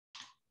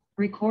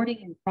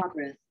Recording in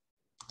progress.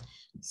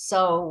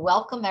 So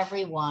welcome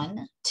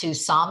everyone to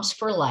Psalms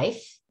for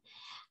Life,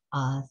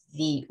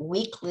 the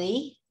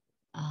weekly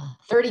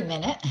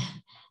 30-minute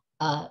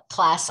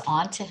class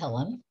on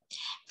Tehillim.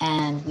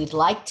 And we'd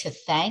like to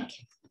thank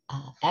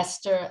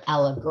Esther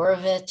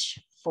Alagorovich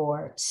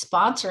for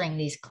sponsoring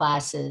these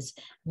classes.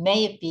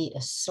 May it be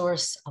a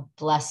source of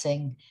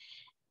blessing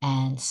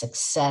and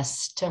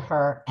success to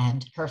her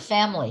and her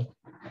family.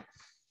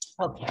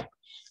 Okay,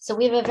 so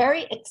we have a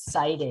very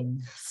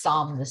exciting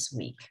psalm this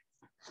week.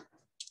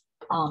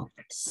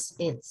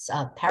 It's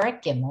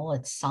Parak Gimel,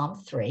 it's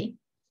Psalm 3.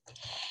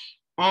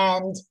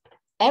 And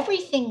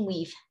everything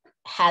we've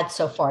had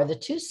so far, the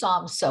two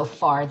psalms so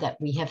far that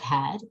we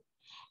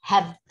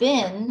have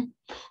been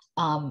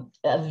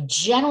of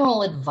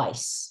general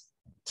advice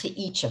to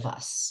each of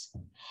us.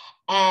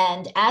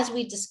 And as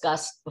we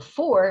discussed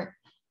before,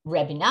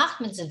 Rebbe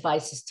Nachman's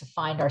advice is to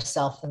find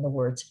ourselves in the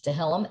words of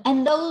Tehillim,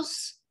 and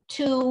those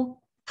two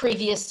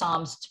previous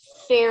psalms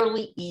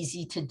fairly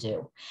easy to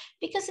do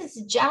because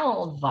it's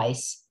general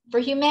advice for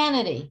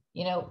humanity.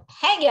 You know,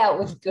 hang out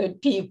with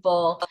good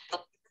people,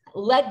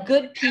 let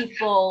good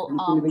people.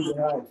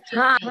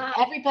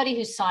 Everybody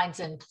who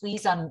signs in,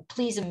 please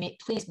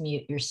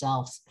mute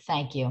yourselves.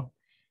 Thank you.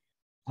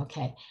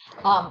 Okay.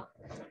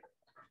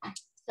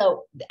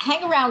 So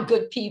hang around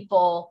good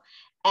people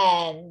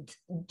and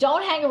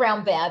don't hang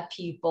around bad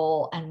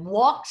people, and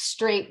walk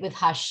straight with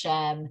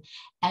Hashem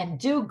and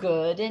do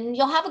good, and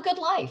you'll have a good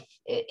life.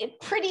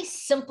 Pretty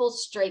simple,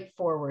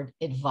 straightforward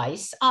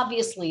advice.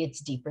 Obviously,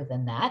 it's deeper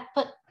than that,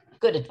 but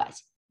good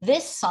advice.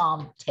 This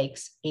psalm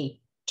takes a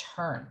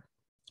turn,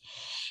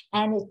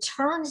 and it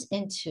turns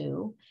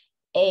into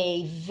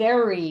a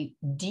very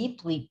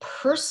deeply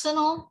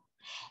personal,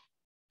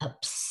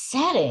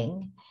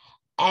 upsetting,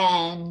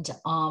 and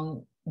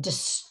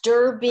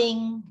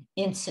disturbing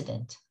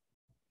incident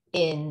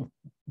in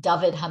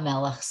David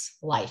HaMelech's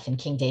life, in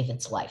King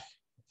David's life.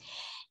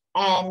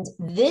 And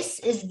this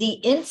is the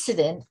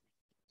incident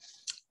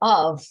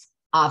of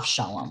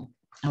Absalom,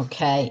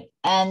 okay?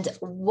 And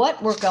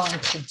what we're going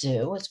to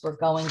do is we're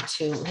going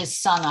to, his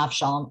son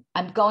Absalom,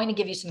 I'm going to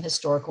give you some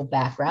historical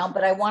background,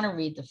 but I want to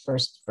read the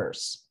first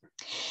verse.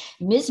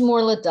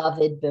 Mizmor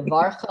LeDavid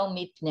bevarcho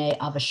mipnei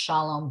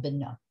Avshalom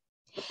beno.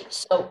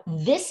 So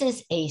this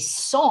is a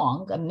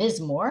song, a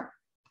mizmor,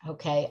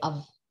 okay,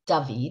 of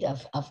David,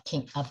 of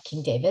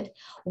King David,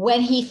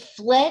 when he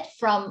fled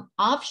from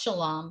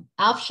Absalom,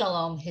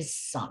 his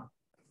son.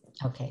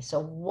 Okay, so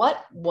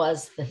what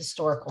was the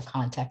historical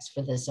context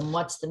for this, and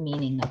what's the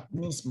meaning of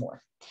mizmor?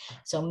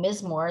 So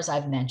mizmor, as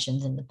I've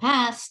mentioned in the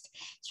past,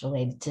 it's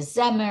related to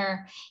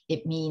zemer.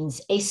 It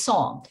means a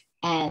song,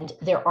 and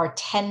there are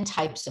 10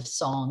 types of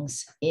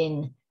songs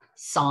in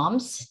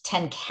Psalms,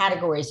 10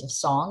 categories of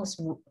songs.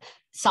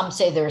 Some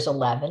say there's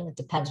 11. It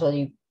depends whether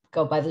you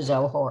go by the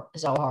Zohar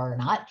or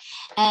not.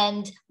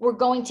 And we're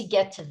going to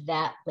get to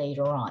that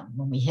later on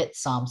when we hit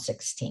Psalm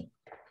 16.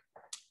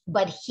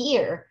 But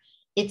here,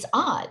 it's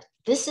odd.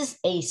 This is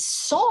a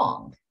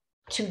song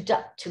to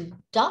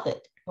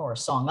David, or a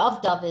song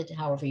of David,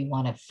 however you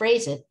want to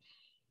phrase it.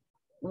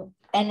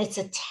 And it's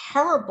a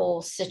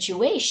terrible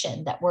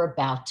situation that we're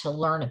about to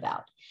learn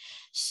about.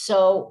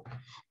 So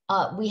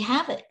we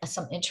have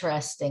some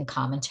interesting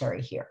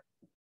commentary here.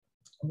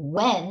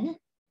 When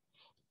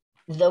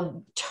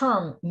the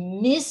term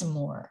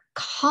mizmor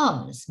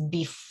comes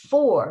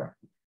before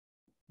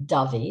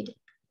David,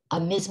 a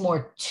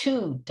mizmor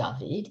to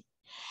David,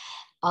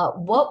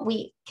 what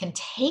we can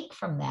take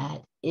from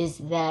that is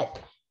that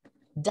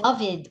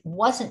David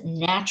wasn't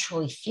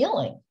naturally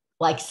feeling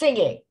like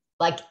singing,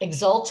 like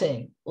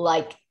exulting,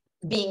 like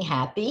being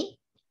happy.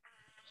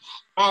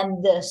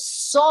 And the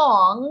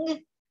song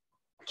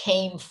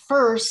came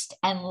first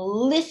and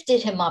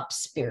lifted him up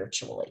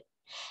spiritually,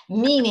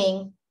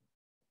 meaning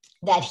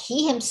that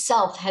he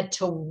himself had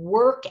to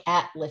work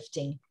at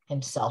lifting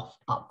himself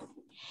up.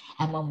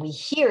 And when we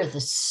hear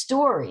the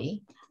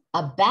story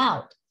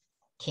about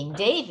King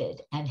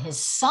David and his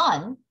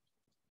son,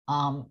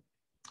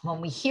 when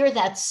we hear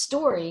that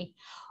story,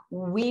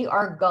 we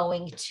are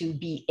going to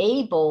be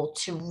able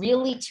to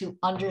really to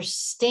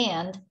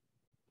understand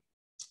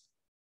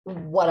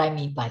what I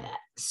mean by that.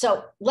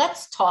 So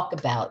let's talk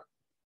about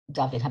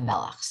David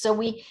HaMelech. So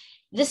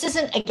this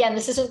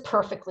isn't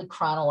perfectly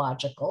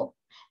chronological.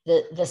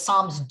 The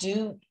Psalms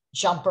do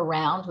jump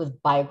around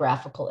with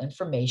biographical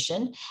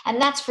information,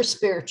 and that's for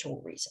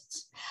spiritual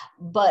reasons.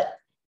 But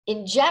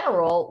in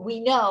general,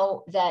 we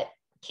know that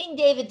King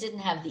David didn't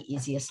have the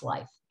easiest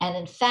life. And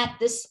in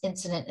fact, this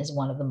incident is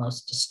one of the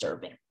most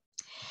disturbing.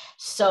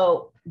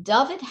 So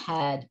David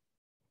had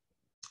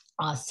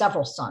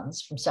several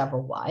sons from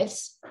several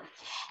wives,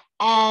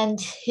 and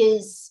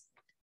his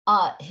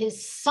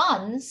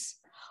sons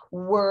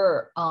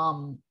were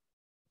of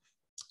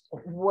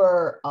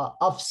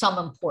some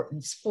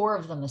importance, 4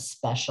 of them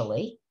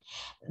especially.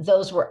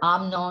 Those were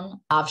Amnon,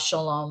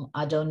 Absalom,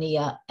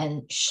 Adoniah,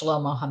 and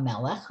Shlomo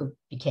HaMelech, who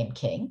became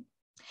king.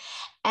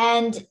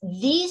 And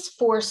these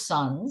 4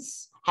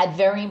 sons had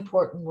very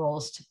important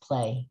roles to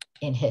play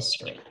in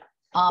history.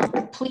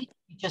 Please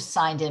just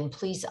signed in.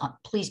 Please,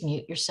 please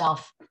mute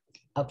yourself.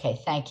 Okay,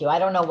 thank you. I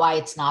don't know why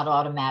it's not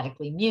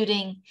automatically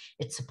muting.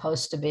 It's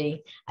supposed to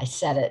be. I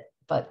said it,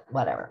 but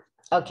whatever.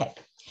 Okay,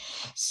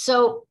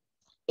 so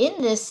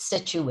in this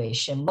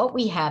situation, what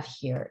we have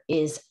here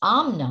is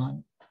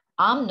Amnon.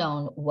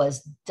 Amnon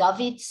was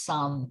David's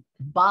son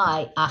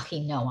by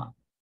Achinoam,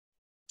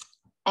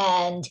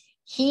 and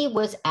he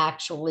was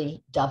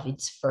actually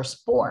David's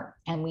firstborn.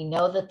 And we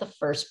know that the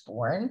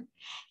firstborn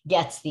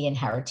gets the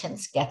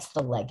inheritance, gets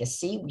the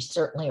legacy. We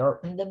certainly are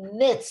in the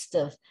midst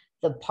of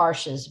the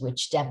parshas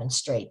which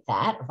demonstrate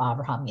that, of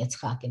Abraham,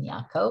 Yitzchak, and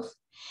Yaakov.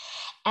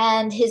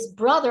 And his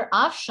brother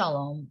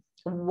Absalom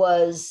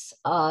was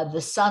the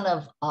son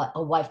of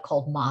a wife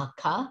called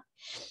Maacah,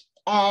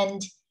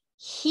 and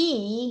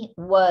he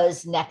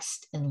was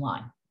next in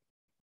line.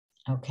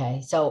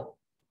 Okay, so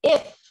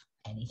if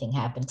anything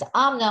happened to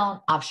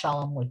Amnon,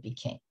 Absalom would be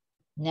king.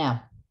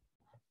 Now,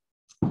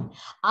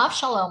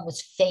 Absalom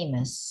was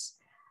famous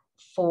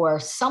for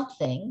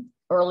something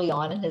early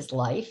on in his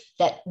life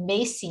that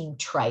may seem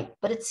trite,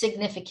 but it's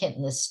significant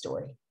in this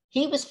story.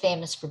 He was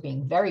famous for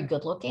being very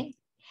good looking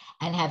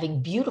and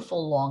having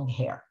beautiful long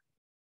hair,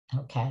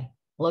 okay,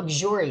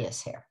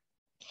 luxurious hair.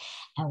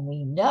 And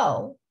we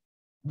know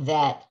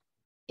that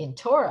in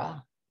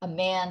Torah, a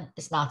man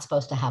is not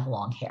supposed to have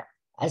long hair,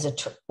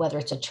 whether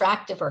it's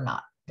attractive or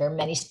not. There are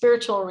many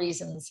spiritual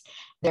reasons,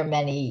 there are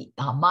many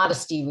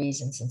modesty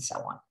reasons, and so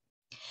on.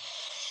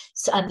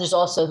 So, and there's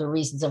also the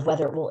reasons of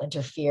whether it will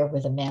interfere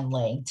with a man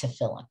laying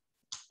tefillin.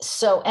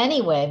 So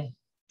anyway,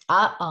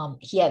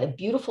 he had a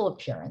beautiful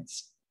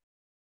appearance,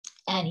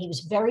 and he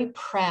was very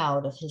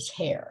proud of his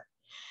hair.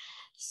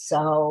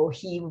 So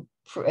he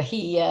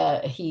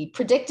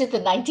predicted the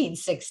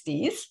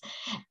 1960s,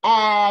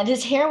 and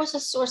his hair was a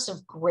source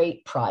of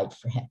great pride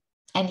for him.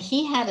 And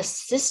he had a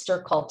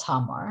sister called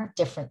Tamar,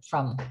 different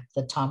from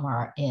the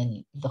Tamar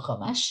in the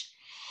Chumash.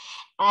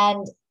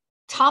 And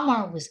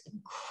Tamar was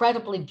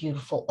incredibly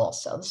beautiful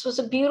also. This was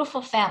a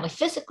beautiful family,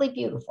 physically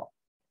beautiful.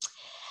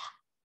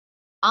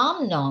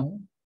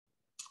 Amnon,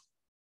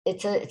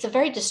 it's a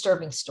very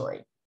disturbing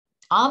story.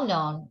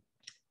 Amnon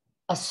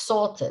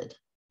assaulted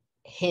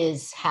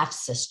his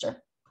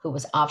half-sister, who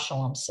was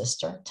Absalom's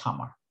sister,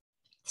 Tamar,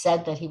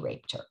 said that he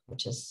raped her,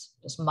 which is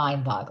just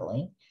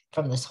mind-boggling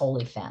from this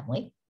holy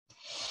family.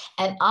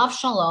 And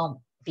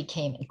Absalom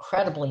became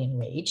incredibly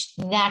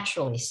enraged,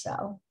 naturally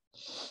so.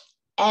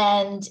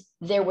 And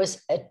there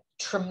was a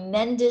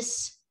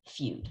tremendous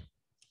feud.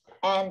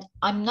 And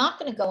I'm not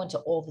going to go into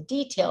all the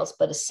details,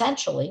 but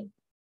essentially,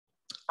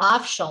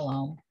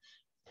 Absalom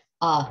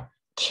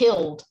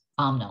killed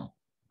Amnon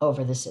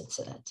over this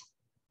incident.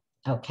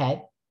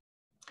 Okay.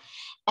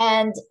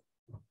 And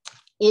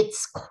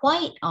it's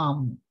quite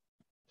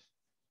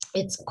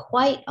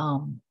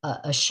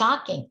a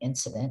shocking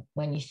incident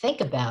when you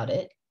think about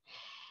it,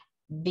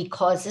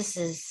 because this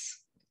is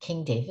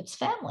King David's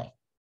family.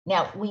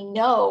 Now, we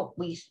know,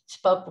 we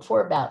spoke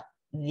before about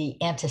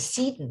the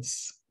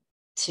antecedents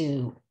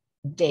to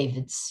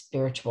David's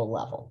spiritual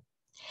level,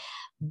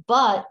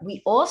 but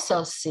we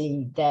also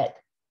see that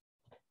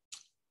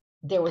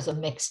there was a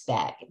mixed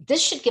bag.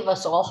 This should give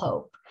us all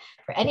hope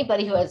for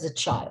anybody who has a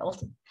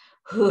child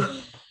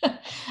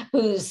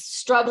who's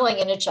struggling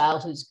and a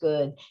child who's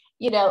good.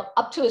 You know,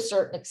 up to a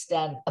certain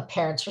extent, a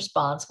parent's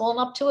responsible, and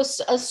up to a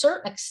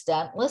certain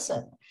extent,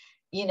 listen,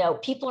 you know,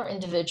 people are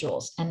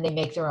individuals and they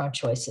make their own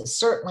choices,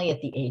 certainly at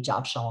the age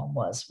Absalom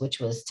was, which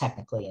was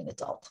technically an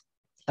adult.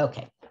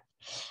 Okay,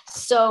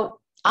 so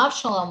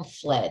Absalom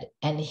fled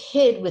and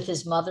hid with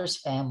his mother's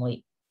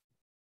family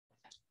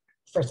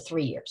for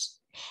 3 years.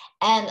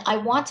 And I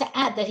want to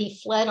add that he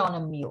fled on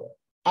a mule.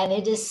 And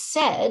it is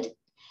said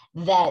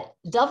that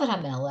David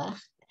HaMelech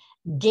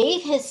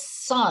gave his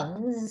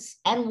sons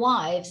and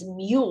wives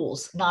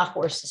mules, not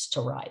horses,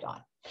 to ride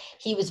on.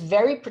 He was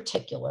very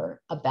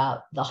particular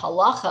about the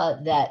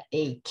halacha that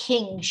a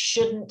king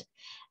shouldn't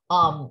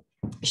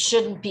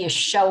be a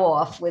show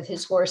off with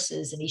his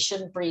horses, and he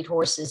shouldn't breed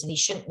horses, and he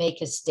shouldn't make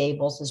his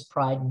stables his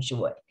pride and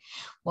joy.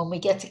 When we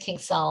get to King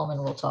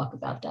Solomon, we'll talk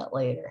about that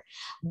later.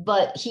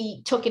 But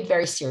he took it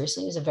very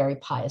seriously. He was a very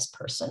pious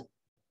person.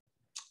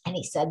 And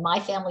he said,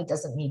 my family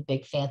doesn't need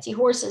big fancy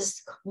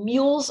horses.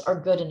 Mules are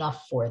good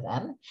enough for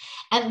them.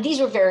 And these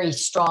were very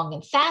strong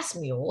and fast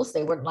mules.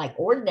 They weren't like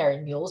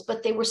ordinary mules,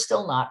 but they were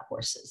still not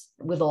horses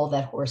with all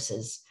that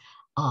horses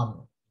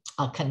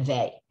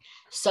convey.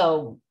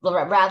 So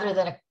rather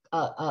than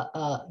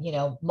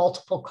a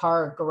multiple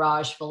car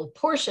garage full of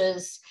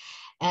Porsches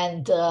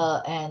and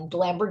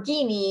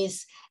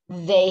Lamborghinis,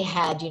 they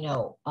had,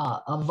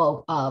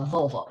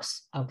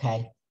 Volvos.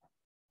 Okay.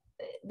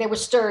 They were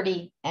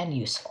sturdy and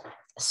useful.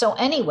 So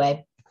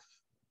anyway,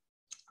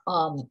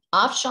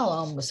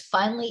 Absalom was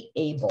finally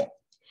able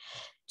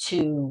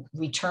to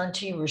return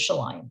to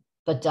Yerushalayim,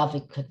 but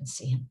David couldn't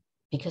see him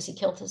because he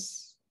killed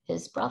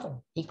his brother.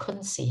 He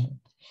couldn't see him.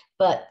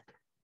 But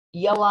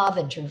Yoav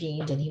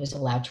intervened and he was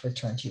allowed to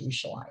return to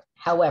Yerushalayim.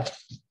 However,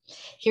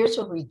 here's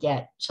where we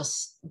get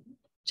just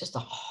a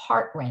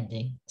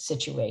heart-rending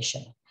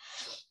situation.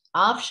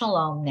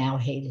 Absalom now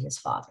hated his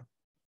father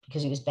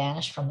because he was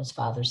banished from his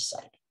father's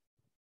sight.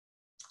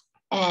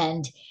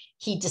 And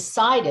he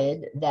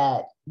decided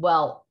that,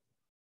 well,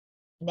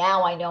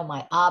 now I know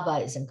my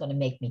Abba isn't going to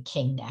make me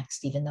king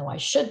next, even though I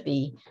should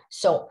be.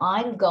 So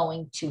I'm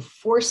going to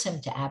force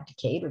him to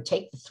abdicate or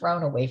take the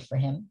throne away from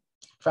him,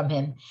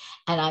 and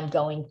I'm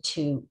going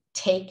to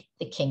take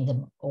the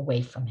kingdom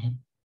away from him.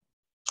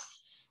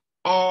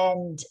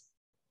 And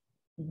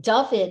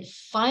David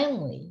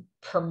finally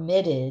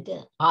permitted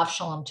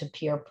Absalom to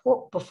appear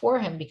before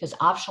him because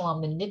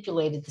Absalom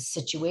manipulated the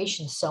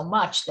situation so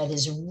much that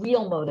his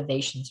real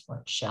motivations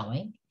weren't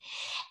showing.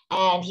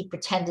 And he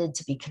pretended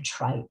to be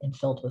contrite and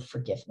filled with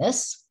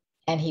forgiveness,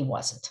 and he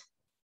wasn't.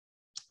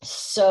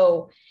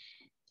 So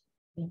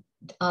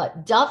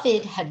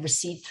David had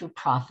received through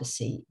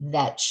prophecy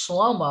that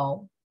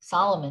Solomon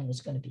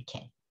was going to be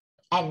king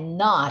and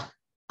not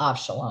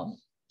Absalom.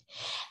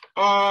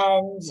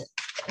 And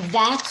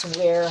that's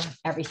where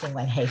everything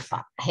went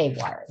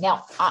haywire.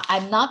 Now,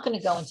 I'm not going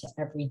to go into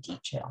every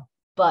detail,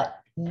 but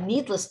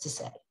needless to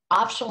say,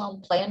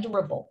 Absalom planned a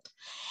revolt,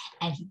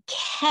 and he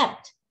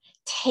kept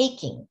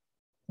taking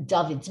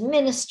David's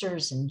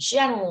ministers and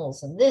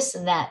generals and this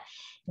and that,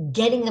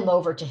 getting them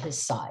over to his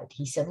side.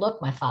 He said,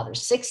 look, my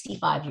father's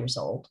 65 years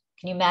old.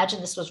 Can you imagine?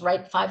 This was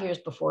right 5 years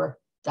before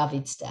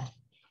David's death.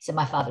 He said,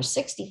 my father's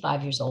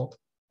 65 years old,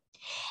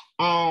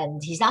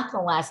 and he's not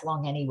going to last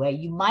long anyway.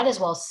 You might as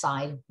well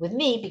side with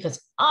me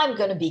because I'm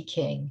going to be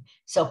king.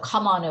 So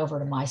come on over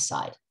to my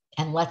side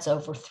and let's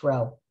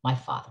overthrow my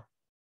father.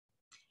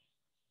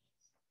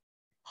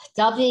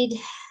 David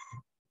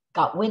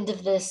got wind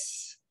of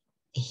this.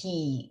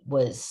 He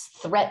was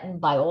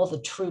threatened by all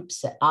the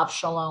troops that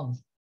Absalom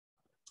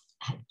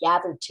had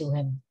gathered to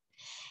him.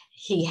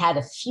 He had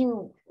a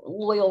few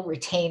loyal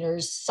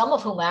retainers, some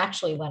of whom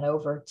actually went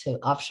over to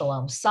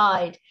Absalom's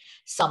side,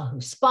 some who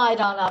spied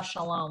on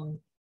Absalom.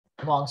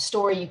 Long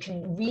story. You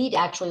can read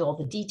actually all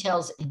the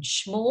details in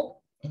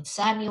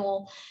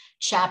Samuel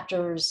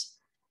chapters,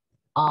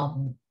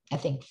 I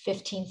think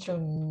 15 through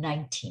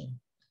 19.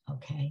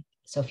 Okay.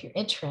 So if you're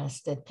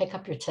interested, pick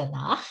up your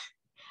Tanakh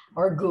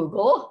or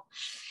Google.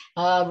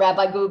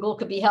 Rabbi Google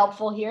could be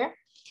helpful here.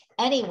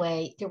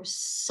 Anyway, there was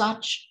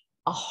such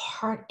a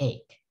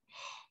heartache.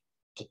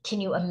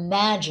 Can you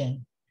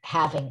imagine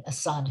having a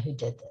son who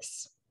did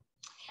this?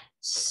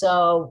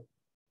 So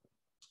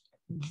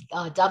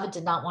David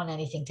did not want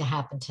anything to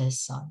happen to his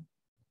son,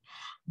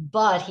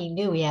 but he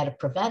knew he had to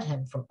prevent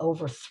him from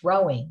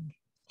overthrowing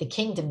the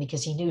kingdom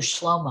because he knew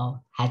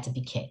Shlomo had to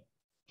be king.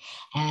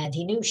 And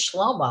he knew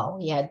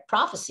Shlomo, he had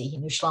prophecy, he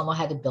knew Shlomo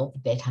had to build the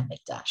Beit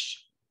HaMikdash.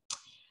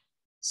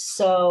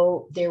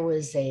 So there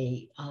was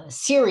a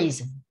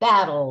series of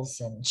battles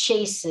and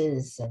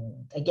chases.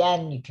 And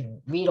again, you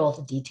can read all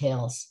the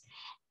details.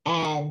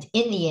 And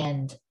in the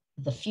end,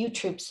 the few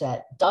troops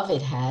that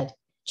David had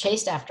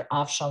chased after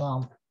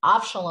Absalom.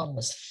 Absalom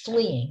was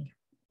fleeing.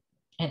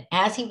 And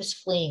as he was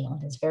fleeing on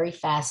his very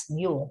fast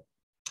mule,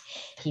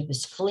 he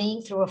was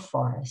fleeing through a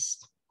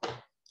forest,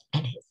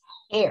 and his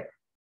hair,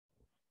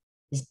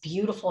 his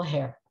beautiful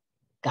hair,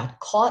 got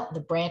caught in the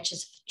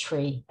branches of a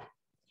tree,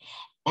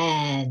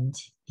 and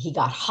he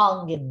got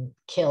hung and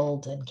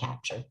killed and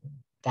captured.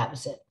 That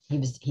was it.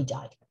 He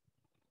died.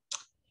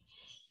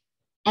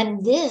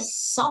 And this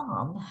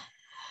psalm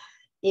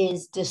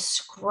is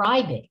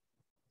describing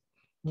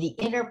the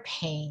inner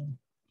pain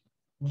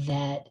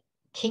that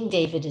King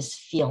David is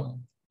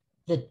feeling,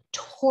 the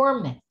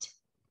torment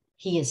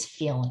he is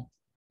feeling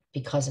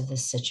because of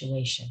this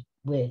situation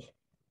with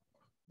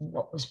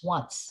what was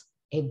once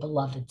a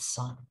beloved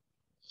son.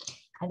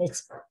 And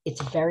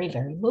it's very,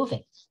 very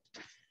moving.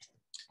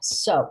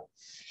 So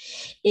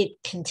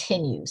it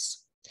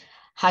continues.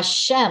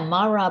 Hashem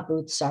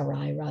marabut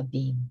sarai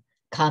rabim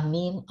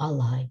kamim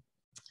alai.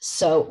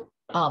 So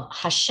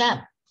Hashem,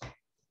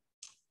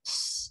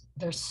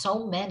 there's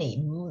so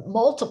many,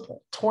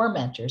 multiple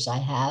tormentors I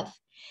have,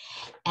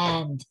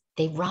 and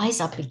they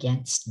rise up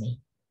against me.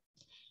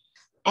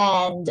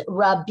 And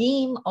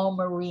Rabim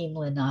Omerim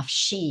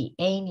Lenafshi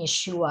Ein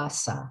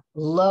Yeshuasa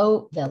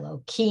Lo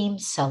Velokim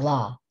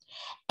Selah.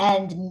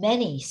 And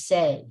many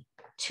say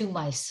to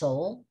my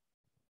soul,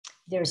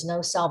 there's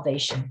no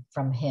salvation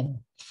from him,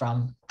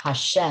 from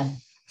Hashem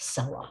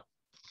Selah.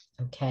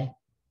 Okay.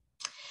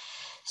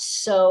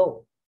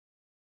 So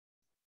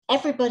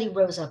everybody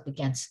rose up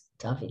against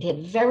David. He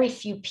had very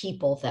few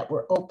people that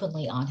were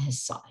openly on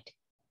his side.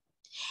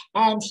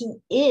 And he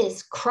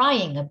is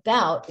crying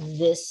about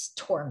this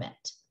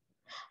torment.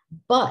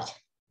 But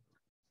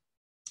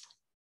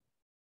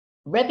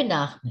Rebbe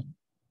Nachman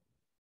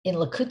in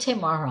Likutei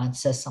Moharan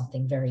says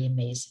something very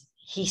amazing.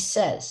 He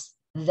says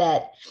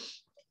that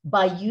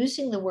by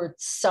using the word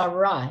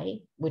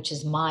sarai, which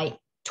is my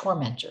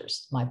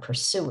tormentors, my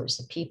pursuers,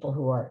 the people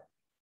who are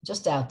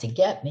just out to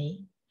get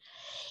me,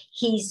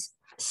 he's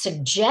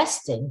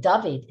suggesting,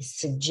 David is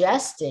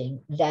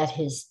suggesting that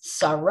his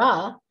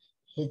sarah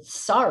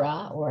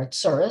or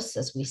tsuras,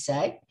 as we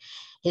say,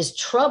 his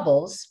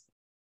troubles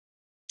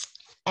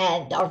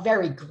and are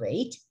very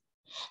great.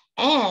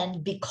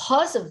 And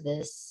because of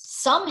this,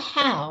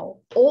 somehow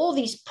all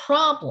these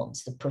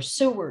problems, the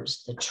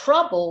pursuers, the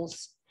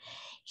troubles,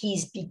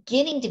 he's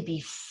beginning to be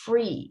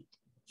freed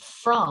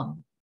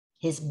from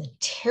his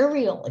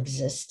material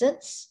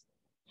existence,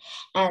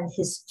 and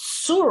his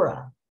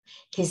surah,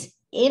 his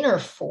inner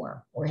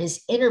form or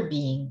his inner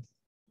being,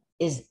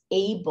 is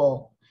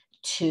able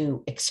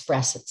to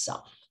express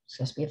itself.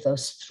 Because we have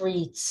those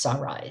three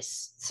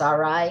tsarais,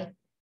 tsarai,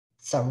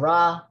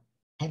 tsara,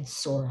 and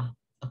surah,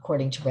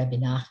 according to Rebbe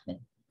Nachman.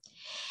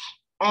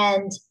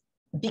 And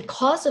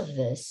because of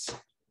this,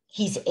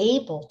 he's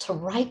able to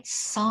write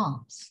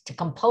psalms, to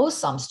compose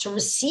psalms, to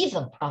receive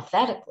them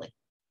prophetically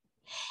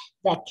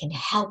that can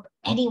help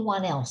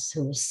anyone else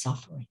who is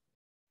suffering.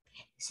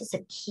 This is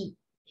a key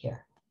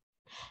here.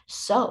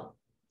 So,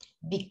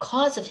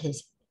 because of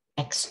his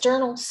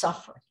external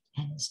suffering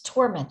and his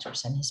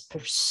tormentors and his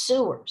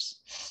pursuers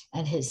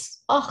and his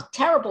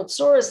terrible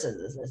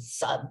sources,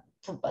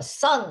 a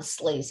son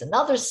slays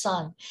another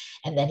son,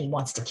 and then he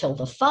wants to kill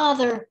the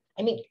father.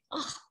 I mean,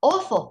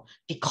 awful.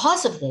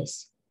 Because of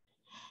this,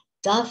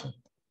 David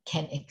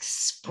can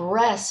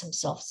express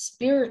himself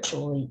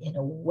spiritually in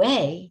a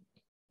way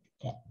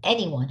that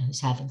anyone who's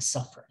having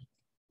suffering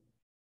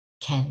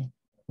can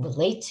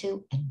relate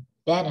to and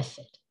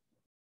benefit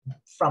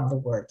from the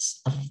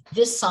words of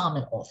this psalm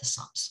and all the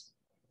psalms.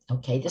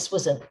 Okay, this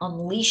was an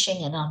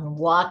unleashing and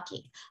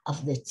unlocking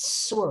of the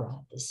surah,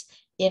 this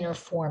inner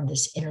form,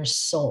 this inner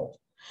soul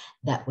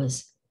that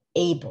was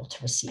able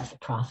to receive the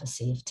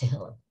prophecy of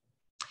Tehillim.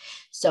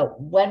 So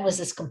when was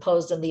this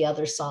composed in the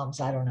other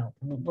psalms? I don't know.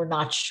 We're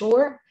not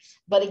sure.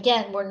 But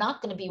again, we're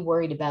not going to be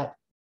worried about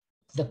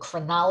the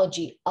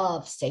chronology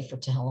of Sefer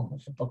Tehillim,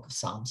 of the book of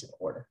Psalms, in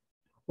order.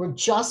 We're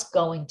just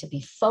going to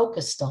be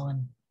focused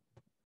on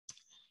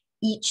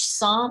each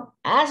psalm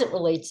as it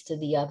relates to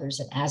the others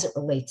and as it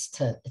relates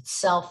to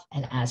itself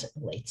and as it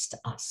relates to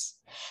us.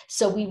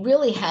 So we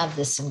really have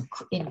this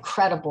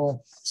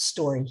incredible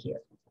story here.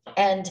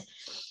 And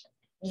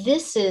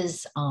this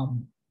is,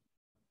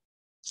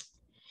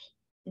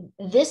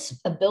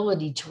 this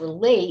ability to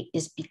relate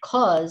is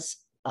because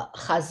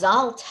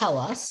Chazal tell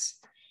us,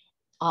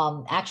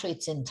 actually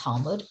it's in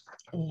Talmud,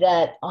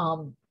 that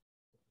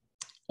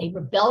a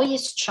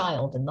rebellious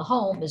child in the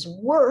home is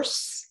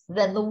worse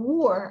than the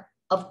war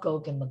of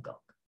Gog and Magog.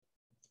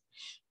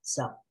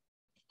 So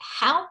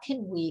how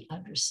can we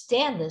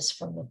understand this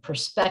from the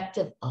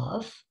perspective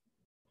of,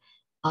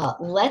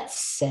 let's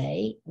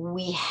say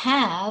we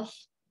have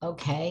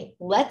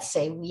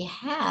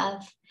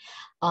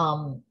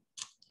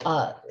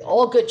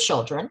all good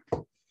children.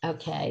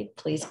 Okay,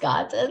 please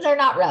God, they're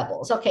not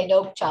rebels. Okay,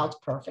 no child's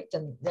perfect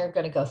and they're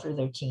going to go through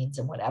their teens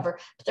and whatever,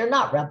 but they're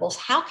not rebels.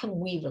 How can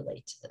we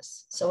relate to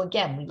this? So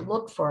again, we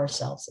look for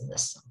ourselves in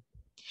this psalm.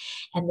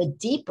 And the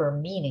deeper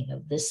meaning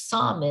of this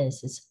psalm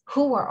is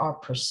who are our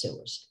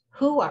pursuers?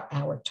 Who are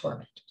our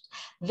tormentors?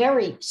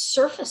 Very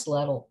surface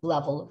level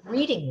of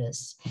reading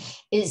this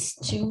is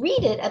to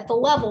read it at the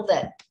level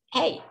that,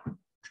 hey,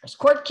 there's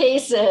court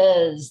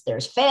cases,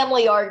 there's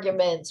family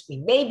arguments, we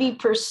may be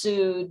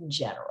pursued in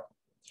general.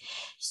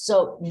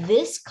 So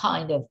this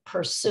kind of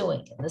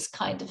pursuing and this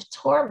kind of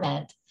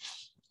torment,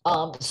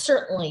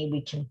 certainly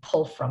we can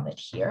pull from it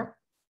here.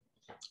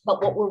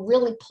 But what we're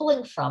really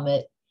pulling from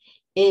it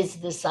is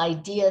this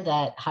idea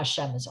that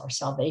Hashem is our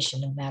salvation,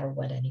 no matter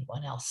what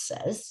anyone else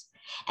says.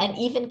 And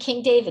even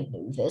King David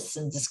knew this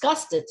and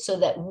discussed it so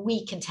that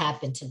we can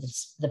tap into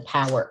the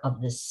power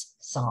of this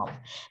psalm.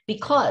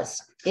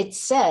 Because it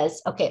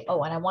says, okay,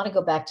 and I want to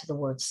go back to the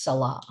word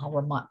Selah.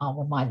 I'll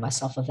remind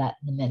myself of that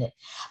in a minute.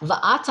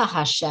 Va'ata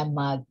Hashem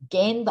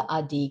magen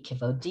ba'adi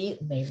kivodi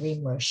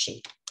merim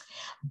roshi.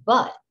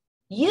 But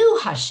you,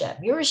 Hashem,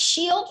 you're a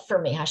shield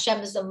for me. Hashem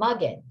is a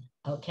magen,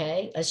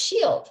 okay, a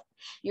shield.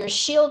 You're a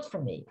shield for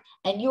me,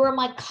 and you are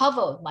my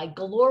kavod, my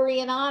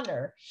glory and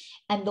honor,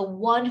 and the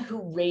one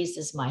who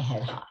raises my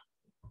head high.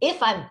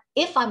 If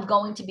I'm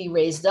going to be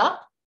raised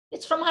up,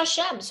 it's from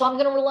Hashem, so I'm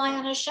going to rely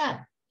on Hashem.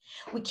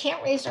 We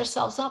can't raise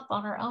ourselves up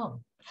on our own.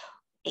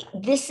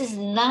 This is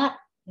not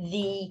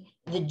the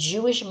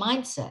Jewish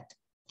mindset.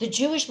 The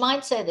Jewish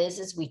mindset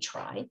is we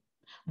try,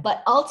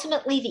 but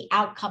ultimately the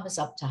outcome is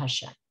up to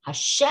Hashem.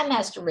 Hashem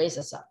has to raise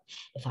us up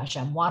if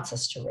Hashem wants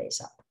us to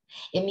raise up.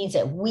 It means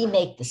that we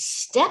make the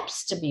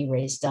steps to be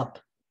raised up,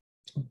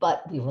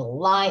 but we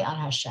rely on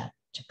Hashem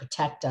to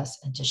protect us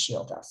and to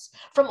shield us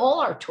from all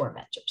our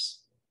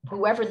tormentors,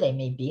 whoever they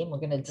may be. And we're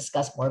going to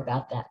discuss more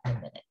about that in a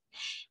minute.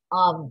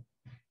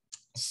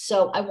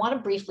 So I want to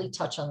briefly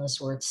touch on this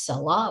word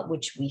Selah,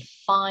 which we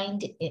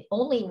find it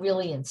only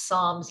really in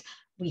Psalms.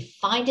 We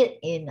find it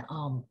in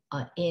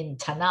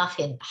Tanakh,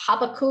 in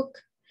Habakkuk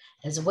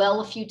as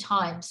well a few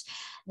times.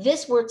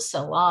 This word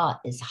Selah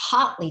is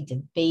hotly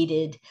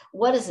debated.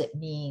 What does it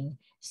mean?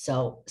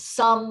 So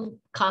some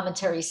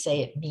commentaries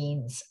say it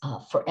means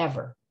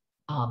forever.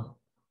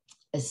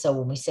 So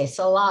when we say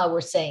Selah, we're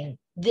saying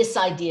this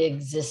idea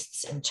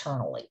exists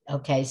internally.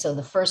 Okay, so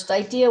the first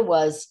idea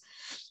was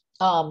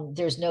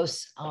there's no,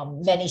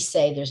 many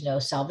say there's no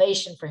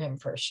salvation for him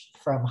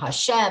from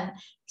Hashem.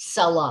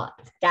 Selah,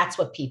 that's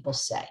what people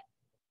say.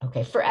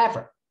 Okay,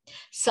 forever.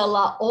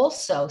 Selah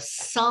also,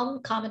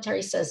 some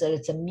commentary says that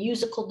it's a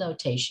musical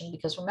notation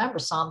because remember,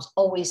 Psalms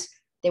always,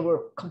 they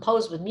were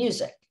composed with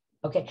music,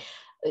 okay?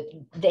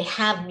 They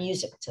have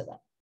music to them.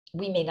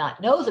 We may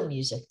not know the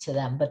music to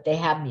them, but they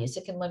have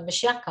music. And when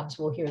Mashiach comes,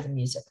 we'll hear the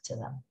music to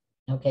them,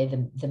 okay?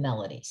 The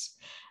melodies,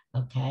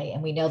 okay?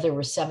 And we know there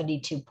were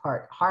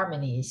 72-part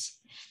harmonies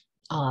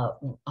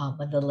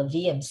when the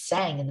Levium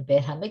sang in the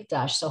Beit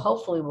HaMikdash. So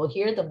hopefully we'll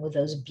hear them with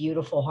those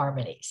beautiful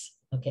harmonies,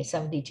 okay?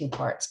 72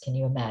 parts, can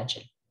you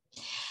imagine?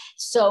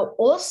 So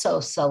also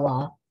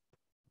Selah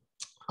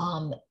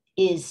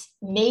is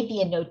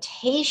maybe a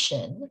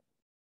notation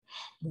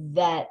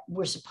that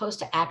we're supposed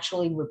to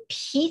actually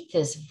repeat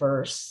this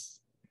verse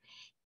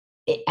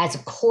as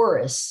a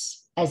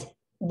chorus as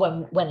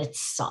when it's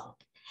sung.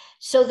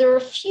 So there are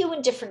a few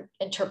different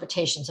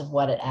interpretations of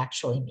what it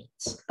actually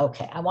means.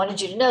 Okay, I wanted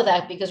you to know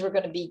that because we're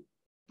going to be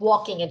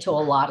walking into a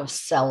lot of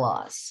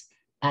Selahs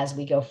as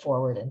we go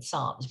forward in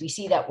Psalms. We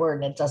see that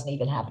word and it doesn't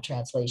even have a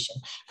translation.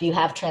 If you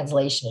have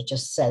translation, it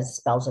just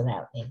spells it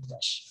out in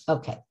English.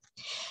 Okay,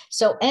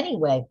 so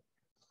anyway,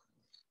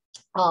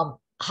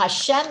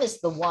 Hashem is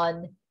the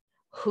one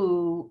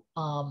who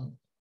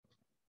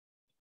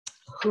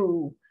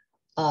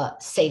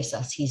saves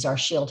us. He's our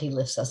shield. He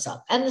lifts us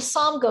up. And the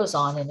psalm goes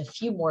on in a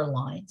few more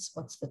lines.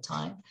 What's the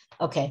time?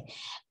 Okay,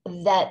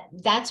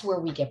 that's where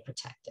we get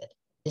protected,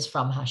 is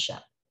from Hashem.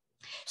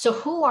 So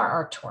who are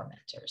our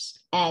tormentors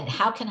and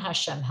how can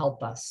Hashem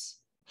help us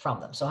from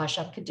them? So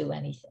Hashem could do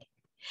anything.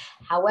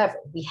 However,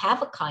 we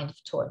have a kind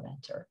of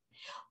tormentor,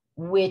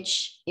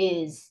 which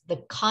is the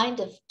kind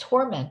of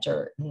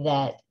tormentor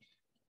that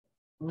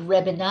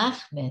Rebbe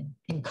Nachman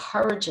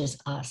encourages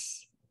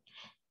us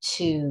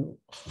to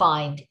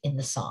find in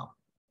the psalm.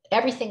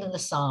 Everything in the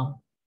psalm,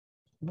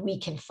 we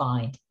can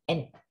find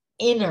an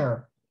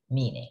inner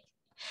meaning.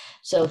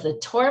 So the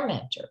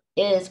tormentor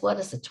is, what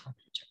is the tormentor?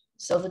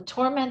 So the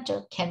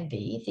tormentor can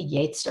be the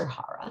Yetzer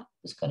Hara,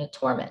 who's going to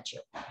torment you.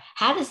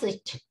 How does the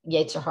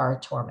Yetzer Hara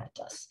torment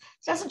us?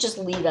 It doesn't just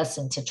lead us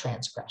into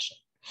transgression.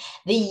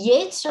 The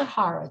Yetzer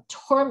Hara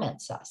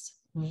torments us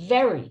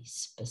very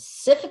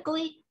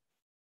specifically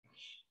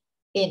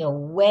in a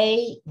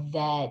way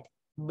that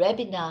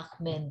Rebbe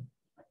Nachman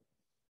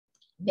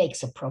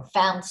makes a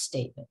profound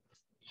statement.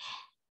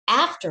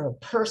 After a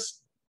person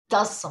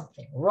does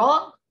something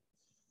wrong,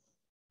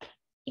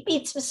 he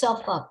beats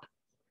himself up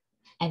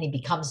and he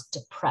becomes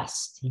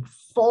depressed. He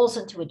falls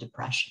into a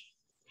depression.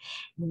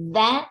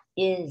 That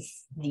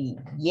is the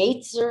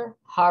Yetzer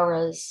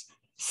Hara's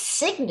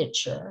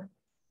signature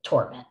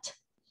torment.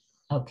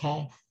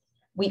 Okay,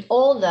 we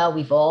all know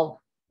we've all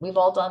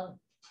done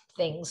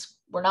things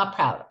we're not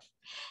proud of.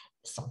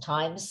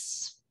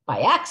 Sometimes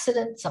by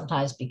accident,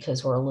 sometimes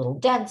because we're a little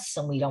dense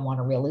and we don't want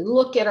to really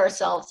look at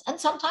ourselves, and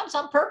sometimes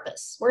on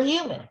purpose. We're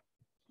human.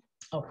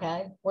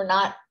 Okay, we're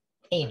not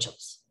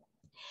angels.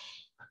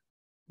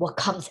 What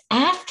comes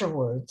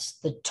afterwards,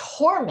 the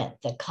torment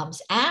that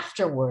comes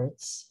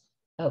afterwards,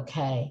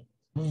 okay,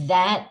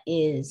 that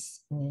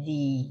is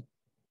the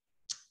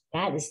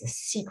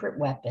secret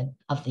weapon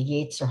of the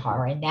Yetzer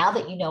Hara. And now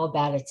that you know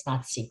about it, it's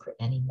not secret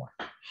anymore.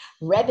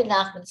 Rebbe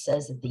Nachman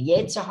says that the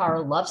Yetzer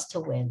Hara loves to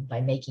win by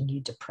making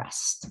you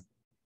depressed.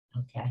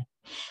 Okay,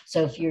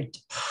 so if you're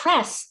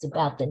depressed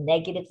about the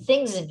negative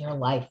things in your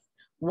life,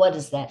 what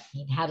does that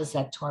mean? How does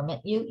that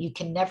torment you? You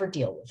can never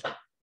deal with them.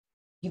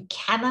 You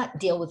cannot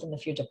deal with them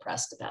if you're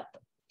depressed about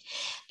them,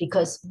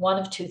 because one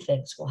of two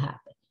things will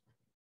happen.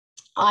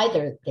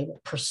 Either they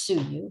will pursue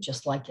you,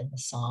 just like in the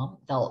psalm,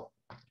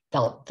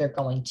 they're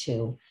going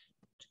to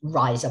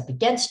rise up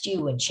against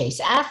you and chase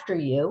after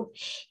you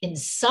in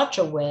such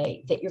a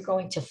way that you're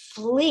going to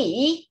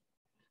flee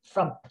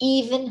from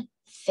even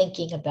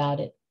thinking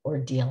about it or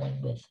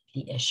dealing with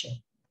the issue.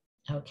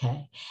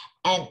 Okay.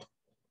 And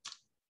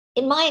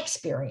in my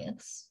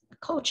experience,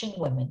 coaching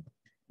women,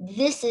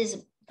 this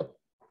is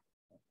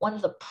one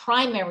of the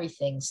primary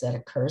things that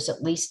occurs,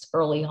 at least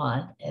early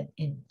on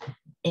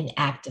in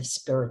active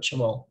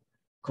spiritual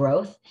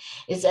growth,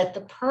 is that the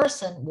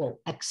person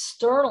will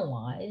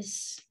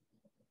externalize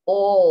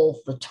all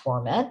the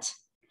torment,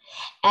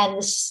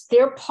 and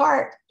their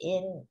part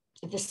in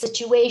the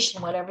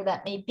situation, whatever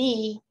that may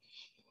be,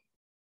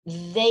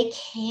 they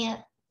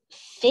can't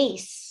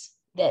face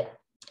that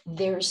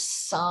there's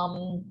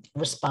some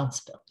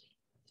responsibility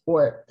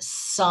or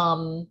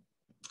some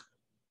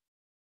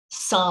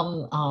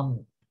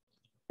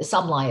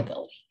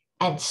liability.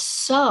 And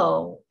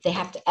so they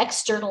have to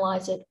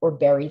externalize it or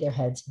bury their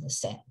heads in the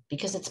sand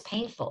because it's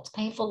painful. It's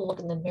painful to look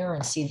in the mirror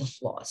and see the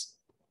flaws.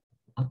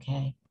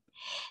 Okay.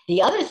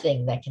 The other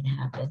thing that can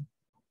happen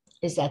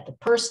is that the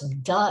person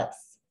does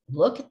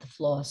look at the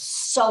flaws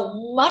so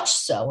much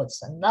so.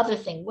 It's another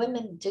thing.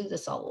 Women do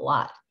this a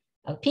lot.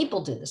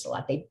 People do this a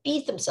lot. They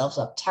beat themselves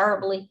up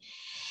terribly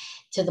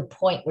to the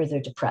point where they're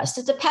depressed.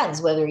 It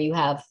depends whether you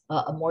have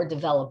a more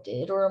developed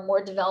id or a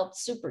more developed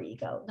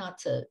superego, not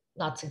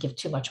to give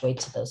too much weight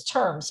to those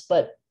terms,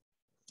 but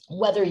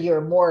whether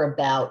you're more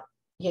about,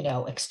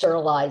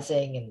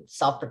 externalizing and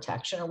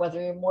self-protection or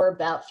whether you're more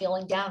about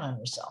feeling down on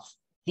yourself.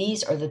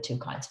 These are the two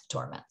kinds of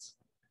torments.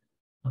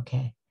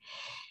 Okay.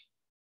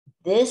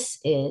 This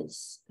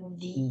is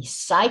the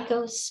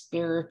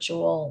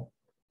psycho-spiritual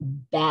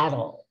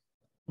battle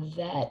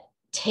that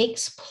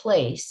takes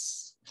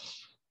place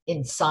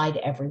inside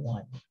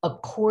everyone,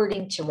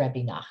 according to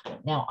Rebbe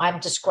Nachman. Now, I'm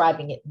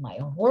describing it in my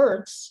own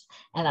words,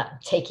 and I'm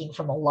taking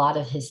from a lot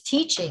of his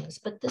teachings,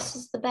 but this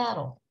is the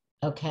battle,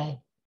 okay?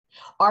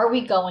 Are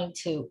we going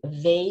to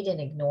evade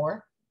and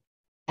ignore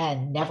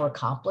and never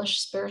accomplish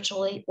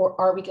spiritually, or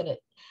are we going to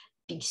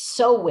be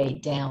so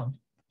weighed down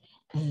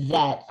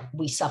that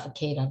we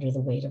suffocate under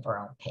the weight of our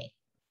own pain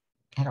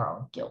and our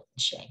own guilt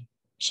and shame?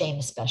 Shame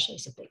especially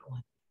is a big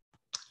one.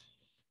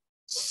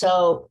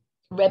 So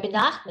Rebbe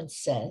Nachman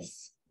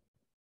says,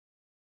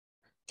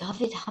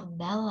 David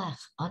HaMelech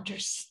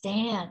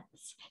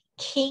understands.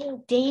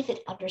 King David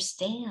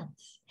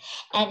understands.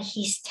 And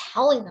he's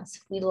telling us,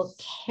 if we look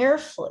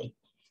carefully,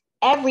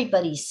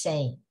 everybody's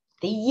saying,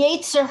 the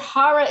Yetzer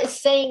Hara is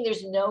saying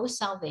there's no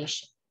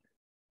salvation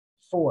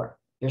for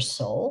your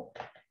soul,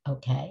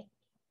 okay?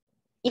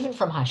 Even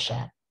from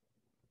Hashem,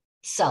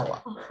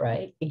 Selah,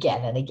 right?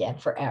 Again and again,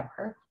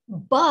 forever.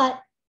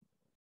 But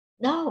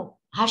no,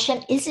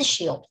 Hashem is a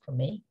shield for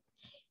me.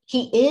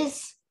 He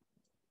is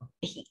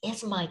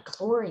my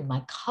glory,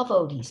 my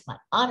kavod, he's my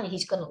honor.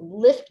 He's going to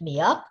lift me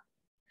up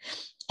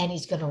and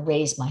he's going to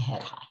raise my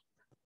head high.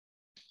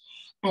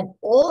 And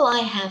all I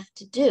have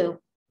to do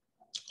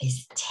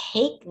is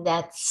take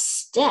that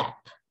step,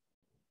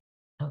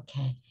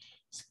 okay?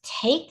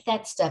 Take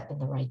that step in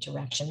the right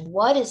direction.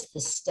 What is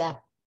the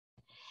step?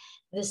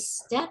 The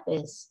step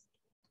is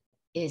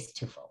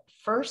twofold.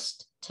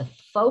 First, to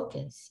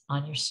focus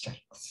on your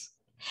strengths,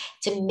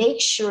 to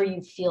make sure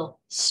you feel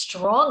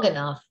strong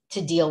enough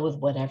to deal with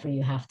whatever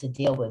you have to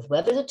deal with,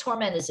 whether the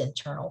torment is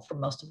internal, for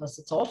most of us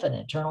it's often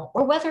internal,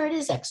 or whether it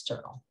is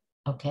external,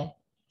 okay?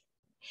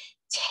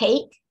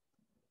 Take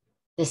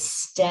the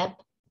step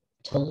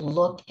to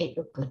look at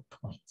your good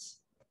points.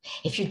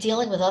 If you're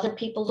dealing with other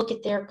people, look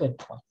at their good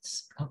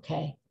points,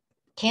 okay?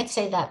 Can't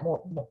say that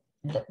more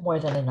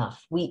than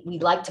enough. We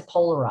like to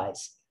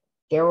polarize.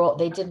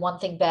 They did one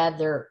thing bad,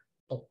 they're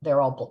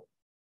all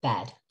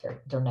bad.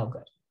 They're no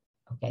good.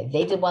 Okay,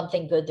 they did one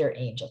thing good, they're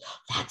angels.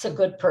 That's a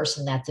good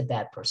person, that's a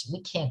bad person.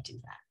 We can't do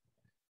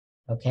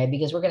that. Okay,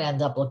 because we're going to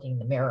end up looking in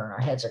the mirror and our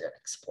heads are going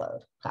to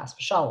explode. Chas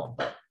v'shalom.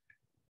 But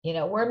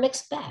we're a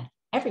mixed bag.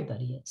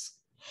 Everybody is.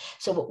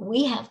 So what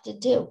we have to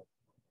do,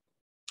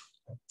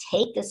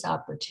 take this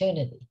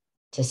opportunity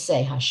to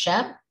say,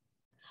 Hashem,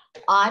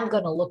 I'm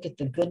going to look at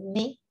the good in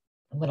me.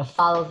 I'm going to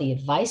follow the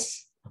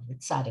advice of the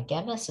tzaddik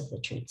emes, of the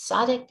true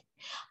tzaddik.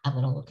 I'm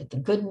going to look at the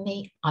good in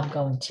me. I'm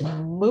going to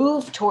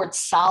move towards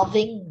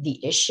solving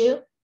the issue.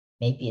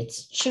 Maybe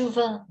it's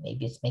tshuva,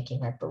 maybe it's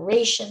making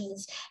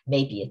reparations,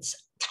 maybe it's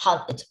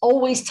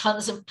always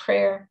tons of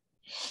prayer.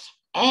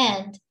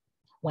 And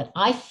when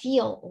I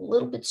feel a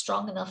little bit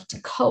strong enough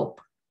to cope,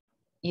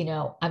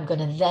 I'm going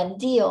to then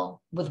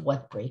deal with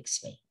what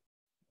breaks me,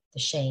 the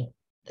shame,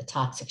 the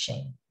toxic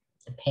shame,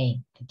 the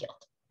pain, the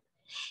guilt.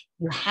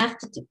 You have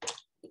to do,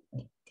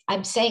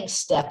 I'm saying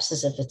steps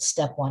as if it's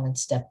step one and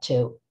step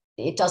two.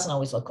 It doesn't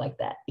always look like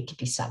that. It could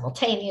be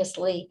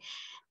simultaneously.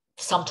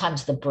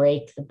 Sometimes the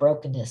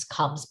brokenness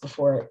comes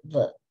before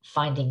the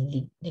finding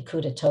the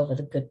nikuda tova,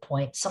 the good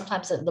point.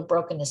 Sometimes the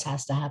brokenness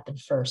has to happen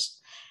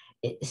first.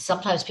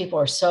 Sometimes people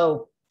are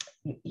so,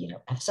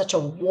 have such a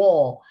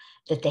wall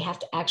that they have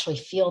to actually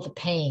feel the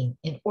pain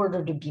in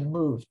order to be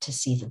moved to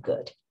see the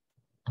good.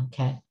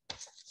 Okay.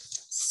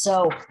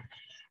 So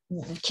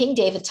King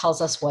David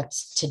tells us what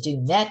to do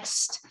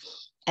next,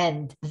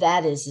 and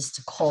that is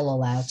to call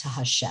aloud to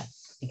Hashem,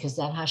 because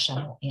then Hashem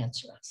will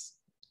answer us.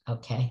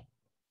 Okay.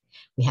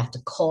 We have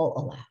to call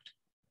aloud.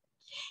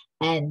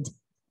 And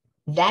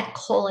that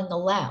calling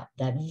aloud,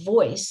 that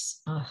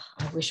voice, I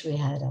wish we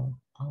had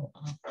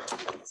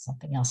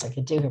something else I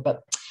could do here,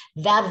 but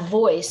that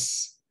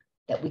voice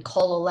that we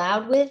call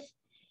aloud with,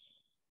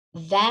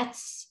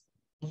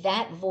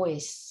 that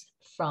voice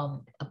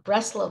from a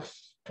Breslov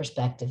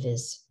perspective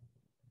is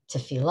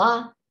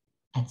tefillah,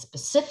 and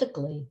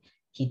specifically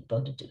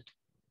hitbodedut.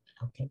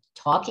 Okay,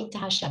 talking to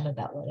Hashem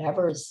about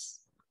whatever is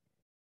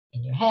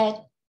in your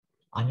head,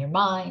 on your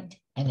mind,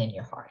 and in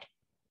your heart,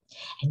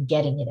 and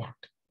getting it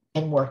out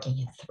and working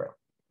it through.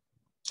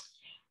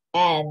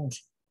 And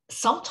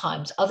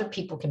sometimes other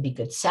people can be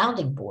good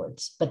sounding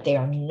boards, but they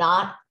are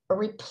not a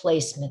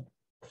replacement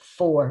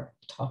for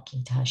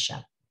talking to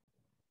Hashem.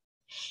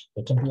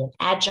 They can be an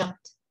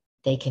adjunct,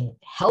 they can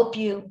help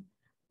you,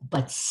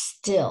 but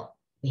still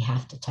we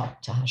have to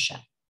talk to Hashem.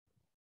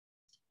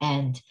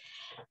 And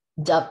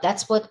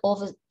that's what all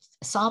the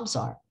Psalms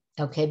are,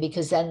 okay?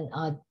 Because then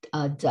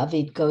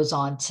David goes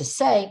on to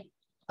say,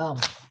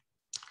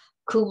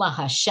 Kuma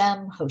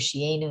Hashem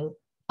Hoshienu,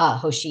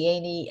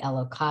 Hoshieni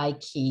Elokai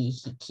ki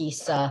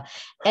hikisa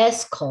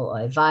es kol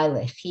oivai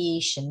lechi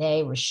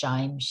shnei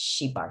rishaim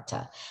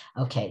shibarta.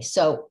 Okay,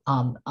 so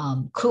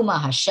Kuma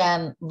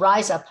Hashem,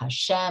 rise up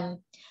Hashem,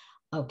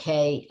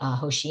 Okay,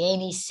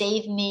 Hoshieni,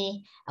 save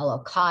me,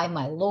 Elokai,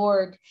 my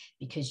Lord,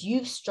 because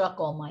you've struck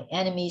all my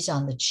enemies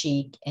on the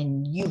cheek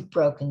and you've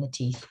broken the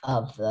teeth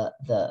of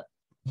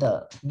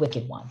the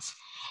wicked ones.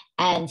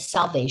 And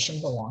salvation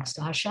belongs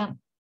to Hashem.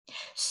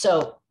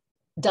 So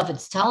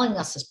David's telling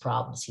us his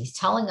problems. He's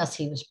telling us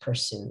he was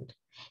pursued.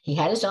 He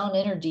had his own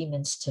inner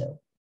demons too.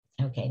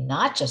 Okay,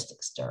 not just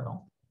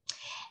external.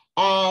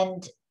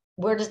 And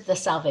where does the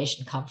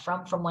salvation come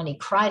from? From when he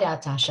cried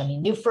out to Hashem. He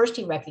knew first,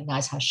 he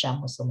recognized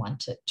Hashem was the one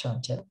to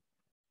turn to.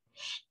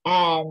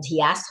 And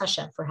he asked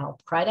Hashem for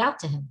help, cried out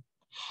to him.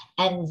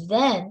 And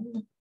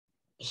then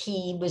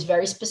he was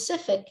very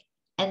specific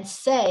and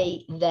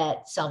say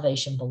that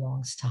salvation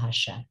belongs to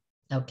Hashem.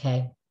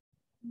 Okay.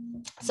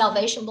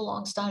 Salvation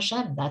belongs to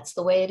Hashem. That's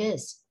the way it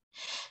is.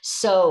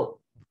 So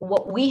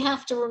what we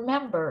have to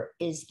remember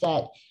is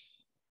that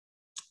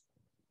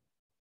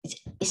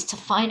is to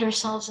find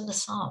ourselves in the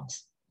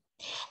Psalms.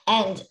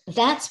 And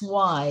that's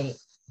why,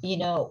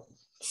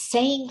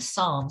 saying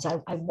Psalms,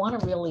 I want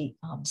to really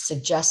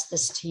suggest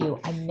this to you.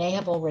 I may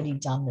have already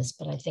done this,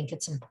 but I think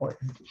it's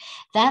important.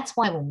 That's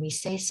why when we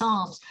say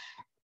Psalms,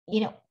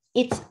 it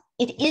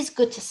is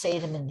good to say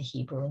them in the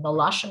Hebrew, in the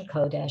Lashon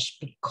Kodesh,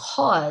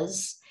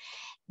 because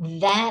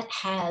that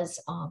has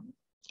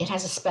it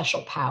has a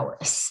special power,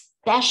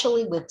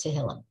 especially with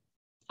Tehillim.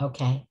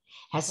 Okay,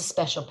 has a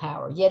special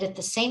power. Yet at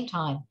the same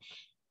time,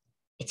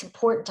 it's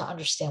important to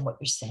understand what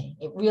you're saying.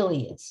 It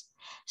really is.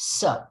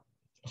 So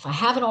if I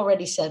haven't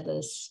already said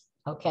this,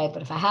 okay,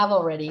 but if I have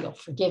already, you'll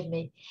forgive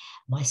me.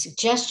 My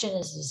suggestion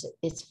is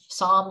it's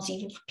Psalms,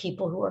 even for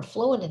people who are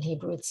fluent in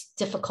Hebrew, it's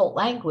difficult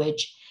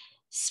language.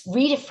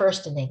 Read it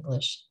first in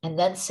English and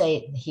then say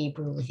it in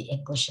Hebrew with the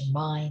English in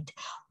mind,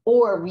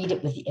 or read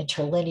it with the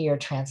interlinear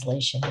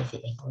translation with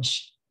the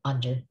English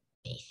underneath.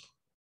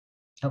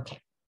 Okay,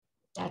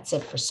 that's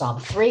it for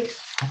Psalm 3.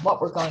 And what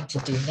we're going to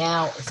do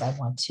now is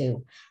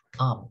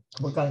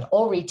we're going to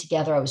all read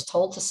together. I was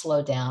told to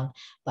slow down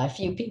by a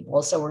few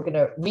people, so we're going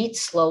to read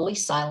slowly,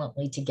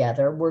 silently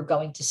together. We're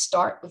going to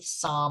start with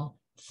Psalm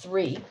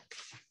 3,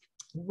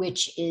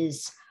 which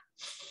is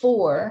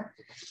for,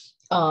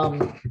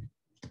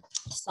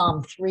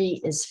 Psalm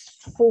 3 is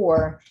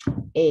for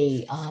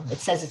it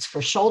says it's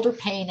for shoulder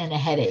pain and a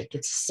headache.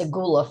 It's a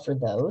segula for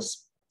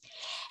those.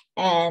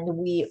 And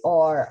we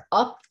are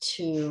up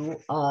to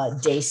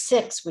day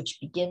 6, which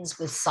begins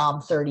with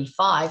Psalm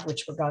 35,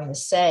 which we're going to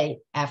say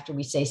after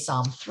we say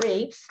Psalm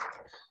 3.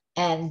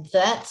 And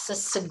that's a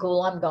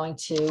segula. I'm going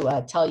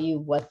to tell you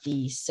what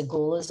the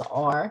segulas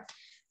are,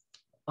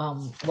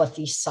 what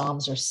these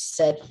Psalms are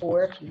said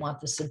for. If you want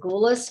the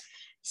segulas,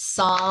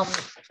 Psalm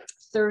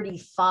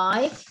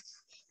 35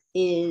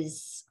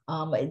 is,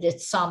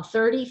 it's Psalm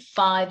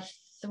 35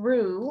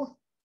 through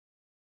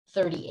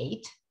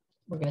 38.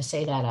 We're going to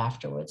say that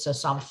afterwards. So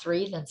Psalm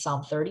 3, then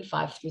Psalm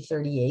 35 through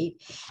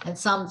 38. And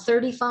Psalm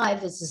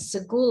 35 is a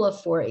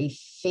segula for a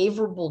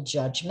favorable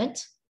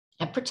judgment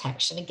and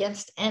protection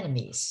against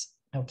enemies.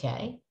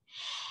 Okay.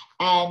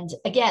 And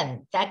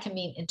again, that can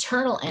mean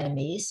internal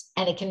enemies,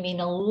 and it can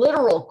mean a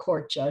literal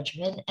court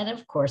judgment. And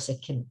of course,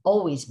 it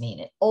always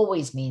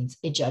means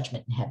a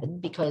judgment in heaven,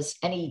 because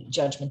any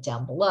judgment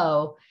down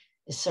below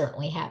is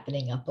certainly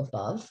happening up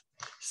above.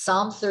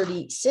 Psalm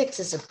 36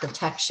 is a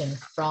protection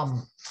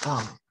from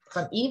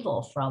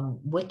evil, from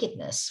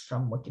wickedness,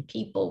 from wicked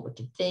people,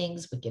 wicked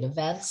things, wicked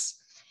events.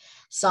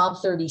 Psalm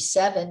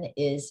 37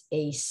 is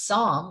a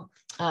psalm.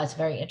 It's a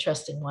very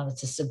interesting one.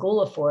 It's a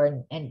segula for,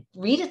 and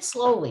read it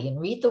slowly and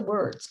read the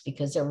words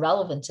because they're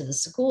relevant to the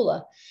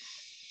segula.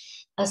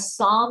 A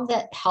psalm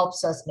that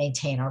helps us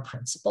maintain our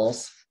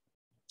principles.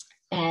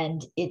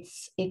 And it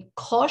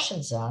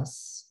cautions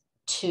us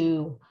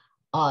to,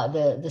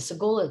 the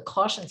segula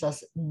cautions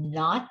us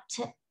not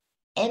to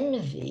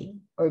envy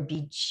or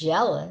be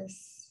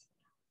jealous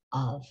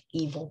of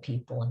evil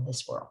people in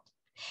this world,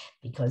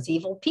 because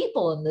evil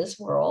people in this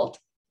world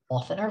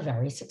often are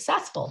very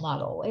successful, not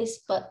always,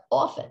 but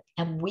often.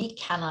 And we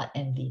cannot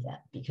envy them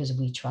because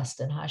we trust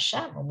in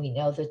Hashem and we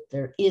know that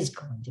there is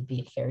going to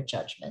be a fair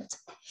judgment.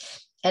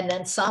 And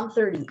then Psalm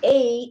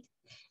 38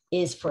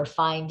 is for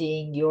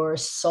finding your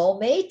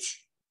soulmate,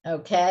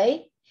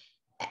 okay,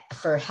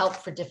 for help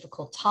for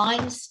difficult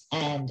times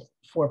and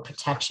for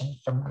protection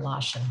from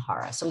Lashon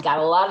Hara. So we got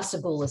a lot of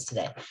segulas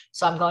today.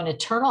 So I'm going to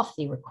turn off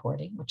the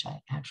recording, which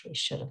I actually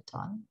should have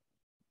done.